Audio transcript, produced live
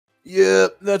Yeah,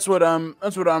 that's what I'm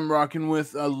rocking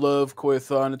with. I love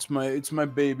Koyathon. It's my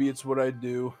baby. It's what I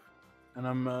do, and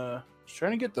I'm just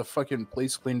trying to get the fucking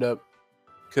place cleaned up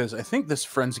because I think this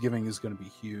Friendsgiving is gonna be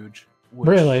huge. Which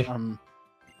Really?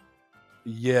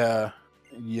 yeah,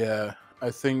 yeah. I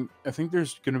think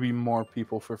there's gonna be more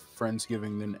people for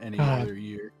Friendsgiving than any God, other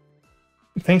year.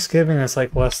 Thanksgiving is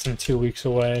like less than 2 weeks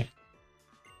away.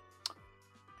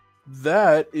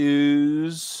 That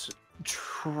is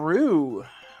true,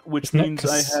 which Isn't it? means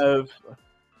I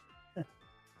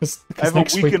Because have a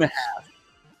next week week, and a half.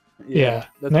 yeah, Yeah,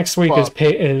 that's next week fuck.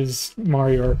 is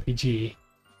Mario RPG.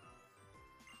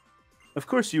 Of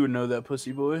course you would know that,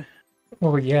 pussy boy.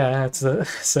 Well, yeah, it's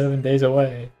 7 days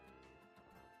away.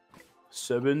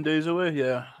 7 days away.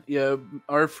 Yeah, yeah.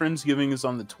 Our Friendsgiving is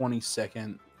on the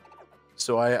 22nd,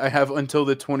 so I have until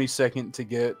the 22nd to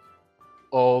get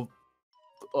all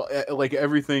like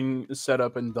everything set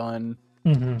up and done.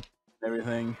 Hmm.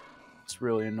 Everything. It's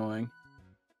really annoying,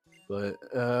 but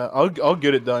I'll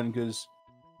get it done because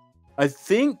I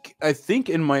think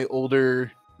in my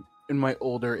older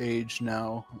age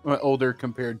now, older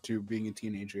compared to being a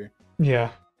teenager.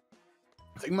 Yeah,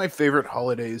 I think my favorite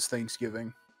holiday is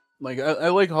Thanksgiving. Like I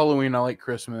like Halloween, I like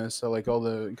Christmas, I like all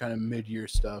the kind of mid-year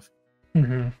stuff.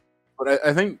 hmm, But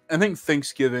I think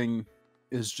Thanksgiving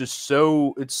is just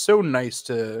so nice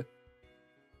to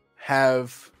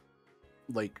have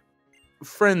like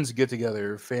friends get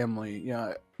together, family.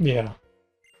 Yeah. yeah,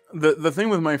 The thing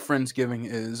with my Friendsgiving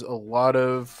is a lot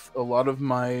of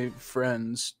my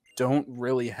friends don't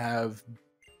really have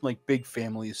like big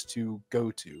families to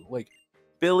go to. Like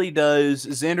Billy does,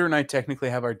 Xander and I technically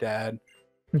have our dad,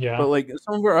 yeah. but like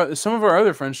some of our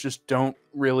other friends just don't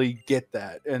really get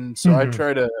that, and so I Hmm.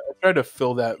 try to I try to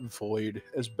fill that void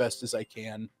as best as I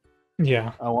can.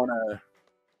 Yeah. I want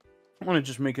to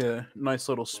just make a nice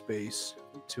little space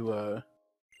to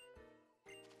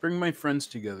bring my friends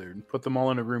together and put them all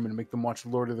in a room and make them watch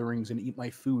Lord of the Rings and eat my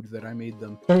food that I made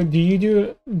them. So do you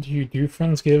do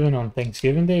Friendsgiving on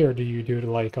Thanksgiving Day, or do you do it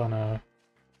like on a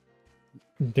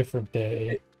different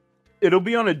day? It'll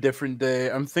be on a different day.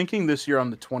 I'm thinking this year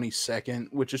on the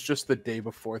 22nd, which is just the day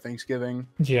before Thanksgiving.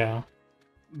 Yeah,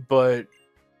 But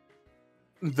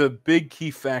the big key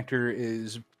factor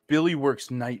is Billy works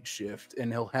night shift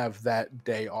and he'll have that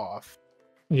day off.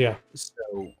 yeah.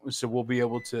 So we'll be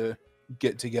able to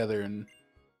get together and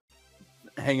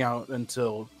hang out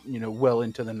until, well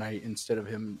into the night instead of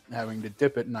him having to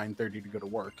dip at 9:30 to go to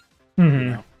work, you Hmm.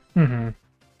 know. Hmm.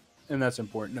 And that's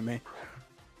important to me.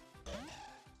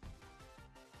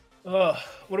 Uh,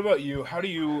 what about you? How do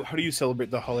you celebrate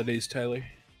the holidays, Tyler?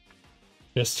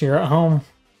 Just here at home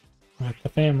with the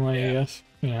family, I Yeah, guess.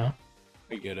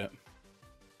 I get it.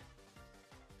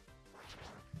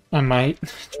 I might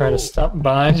try to Oh. stop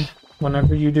by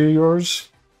whenever you do yours.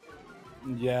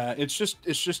 Yeah, it's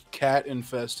just cat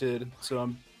infested, so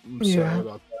I'm sorry Yeah.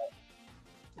 about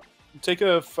that. Take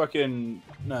a fucking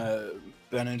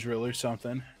Benadryl or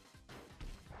something.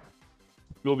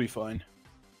 You'll be fine.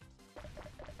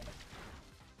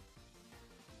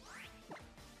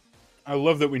 I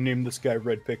love that we named this guy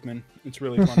Red Pikmin. It's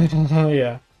really funny.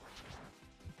 Yeah.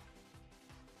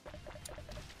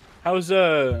 How's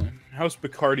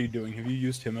Bacardi doing? Have you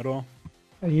used him at all?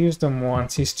 I used him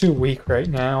once. He's too weak right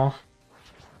now.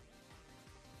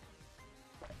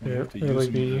 You have It to use really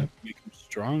him be. to make him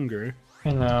stronger.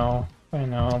 I know. I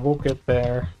know. We'll get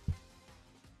there.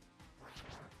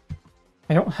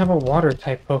 I don't have a water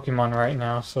type Pokemon right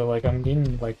now, so like I'm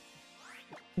getting like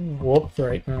whooped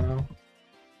right now.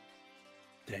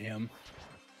 Damn.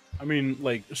 I mean,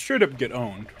 like, straight up get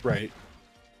owned, right?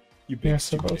 You Yeah, I big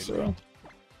stupid suppose idiot. so.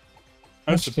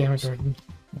 I Much damage suppose.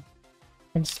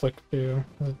 would Slick do?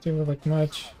 Does it do like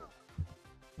much?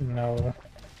 No.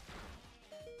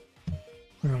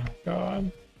 Oh my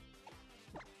god.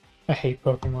 I hate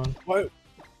Pokemon.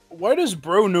 Why does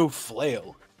bro know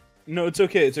flail? No, it's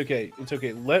okay. It's okay. It's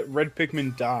okay. Let Red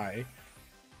Pikmin die.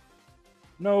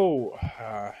 No.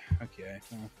 Okay.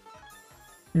 Well,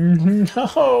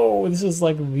 No! This is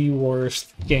like the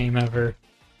worst game ever.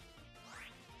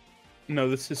 no,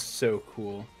 this is so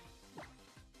cool.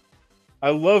 I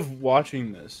love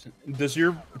watching this. Does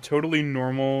your totally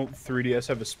normal 3DS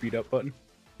have a speed up button?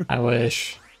 I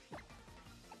wish.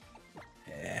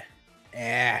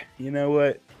 You know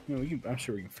what? I'm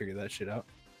sure we can figure that shit out.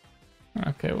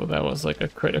 Okay, well that was like a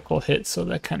critical hit, so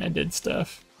that kind of did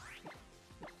stuff.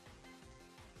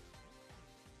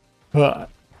 But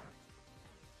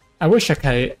I wish I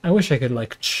could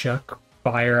like chuck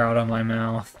fire out of my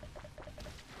mouth.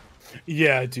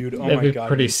 Yeah, dude. Oh That'd my be god.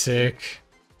 pretty sick.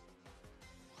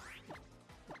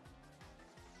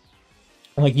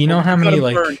 Like, you know how many,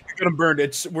 like... You got him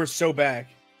burned. We're so back.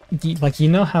 Like, you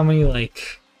know how many,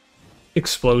 like,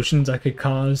 explosions I could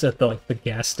cause at the, like, the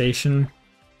gas station?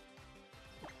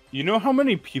 You know how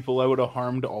many people I would have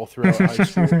harmed all throughout high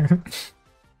school?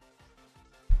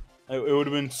 It would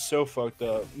have been so fucked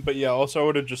up. But yeah, also I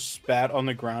would have just spat on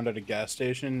the ground at a gas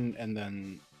station, and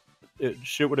then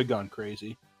shit would have gone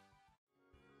crazy.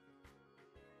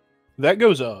 That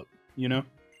goes up, you know?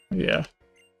 Yeah.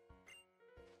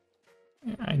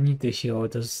 I need to heal.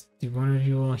 Do one of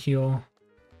you heal?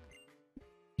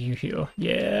 You heal.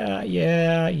 Yeah,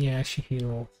 she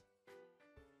heals.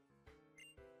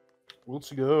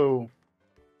 Let's go.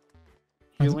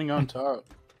 Healing on top.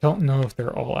 Don't know if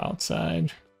they're all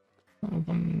outside. Some of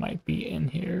them might be in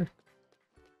here.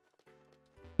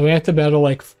 So we have to battle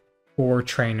like 4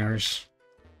 trainers.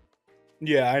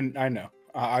 Yeah, I know.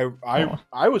 I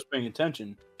was paying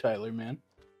attention, Tyler, man.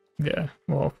 Yeah,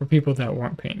 well, for people that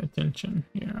weren't paying attention,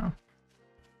 you know.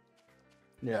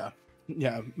 Yeah,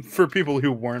 for people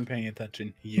who weren't paying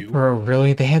attention, you. Bro,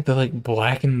 really? They had to like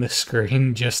blacken the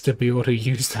screen just to be able to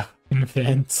use the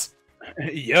events.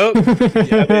 Yup.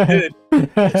 Yeah, they did.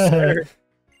 Yes, sir.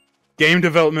 Game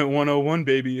development 101,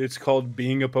 baby. It's called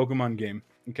being a Pokemon game.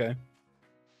 Okay.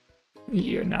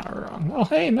 You're not wrong. Oh,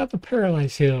 hey, another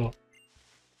Paralyze Heal.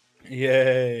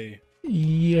 Yay.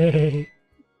 Yay.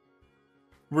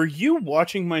 Were you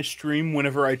watching my stream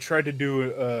whenever I tried to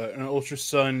do an Ultra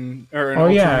Sun or an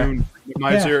Ultra Moon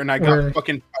randomizer, and I got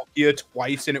fucking Palkia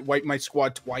twice, and it wiped my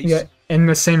squad twice? Yeah, in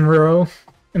the same row,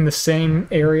 in the same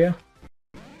area.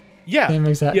 Yeah, same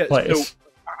exact place.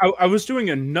 So I was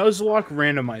doing a Nuzlocke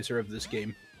randomizer of this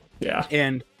game. Yeah,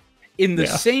 and in the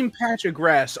same patch of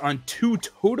grass on 2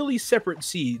 totally separate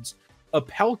seeds, a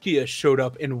Palkia showed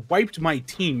up and wiped my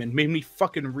team and made me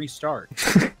fucking restart.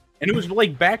 And it was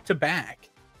like back to back.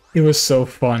 It was so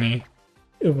funny.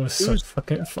 It was so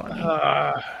fucking funny.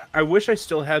 I wish I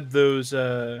still had those.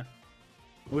 VODs,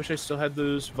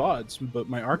 but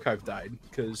my archive died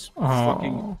because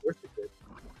fucking worth it.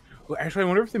 Well, actually, I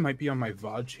wonder if they might be on my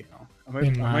VOD channel. I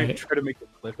might try to make a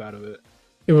clip out of it.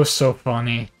 It was so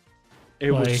funny.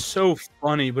 It was so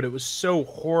funny, but it was so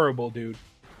horrible, dude.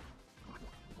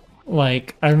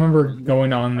 Like, I remember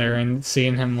going on there and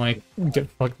seeing him, like, get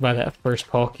fucked by that first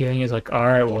Palkia, and he's like,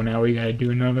 alright, well, now we gotta do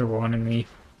another one, and he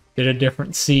did a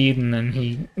different seed, and then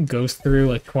he goes through,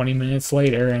 like, 20 minutes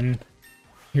later, and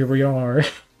here we are.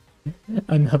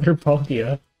 Another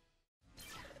Palkia.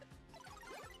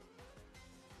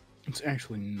 It's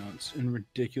actually nuts, and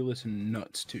ridiculous and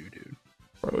nuts, too, dude.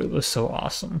 Bro, it was so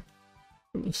awesome.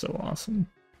 It was so awesome.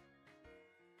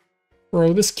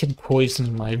 Bro, this kid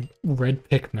poisoned my red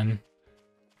Pikmin.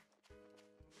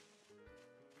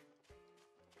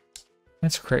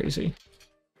 That's crazy.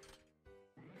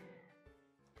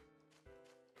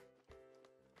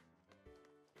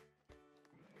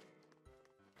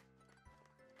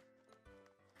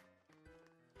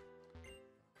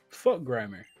 Fuck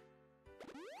Grimer.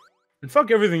 And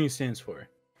fuck everything he stands for.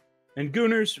 And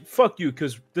Gooners, fuck you,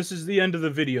 because this is the end of the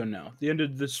video now. The end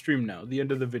of the stream now. The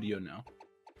end of the video now.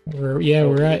 We're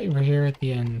here at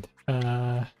the end.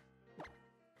 Yeah,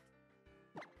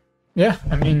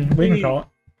 I mean we can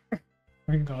call it.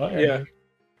 We can call it. Yeah.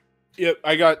 Yep,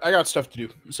 I got stuff to do.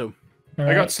 So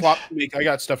I got slop to make. I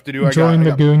got stuff to do. Join the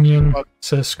Goonion.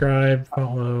 Subscribe,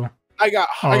 follow. I got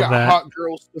hot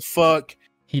girls to fuck.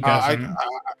 He doesn't.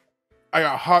 I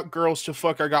got hot girls to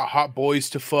fuck. I got hot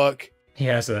boys to fuck. He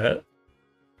has that.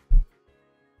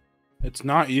 It's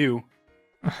not you.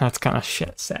 That's kind of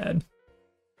shit sad.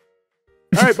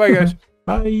 All right, bye guys.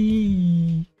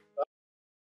 Bye.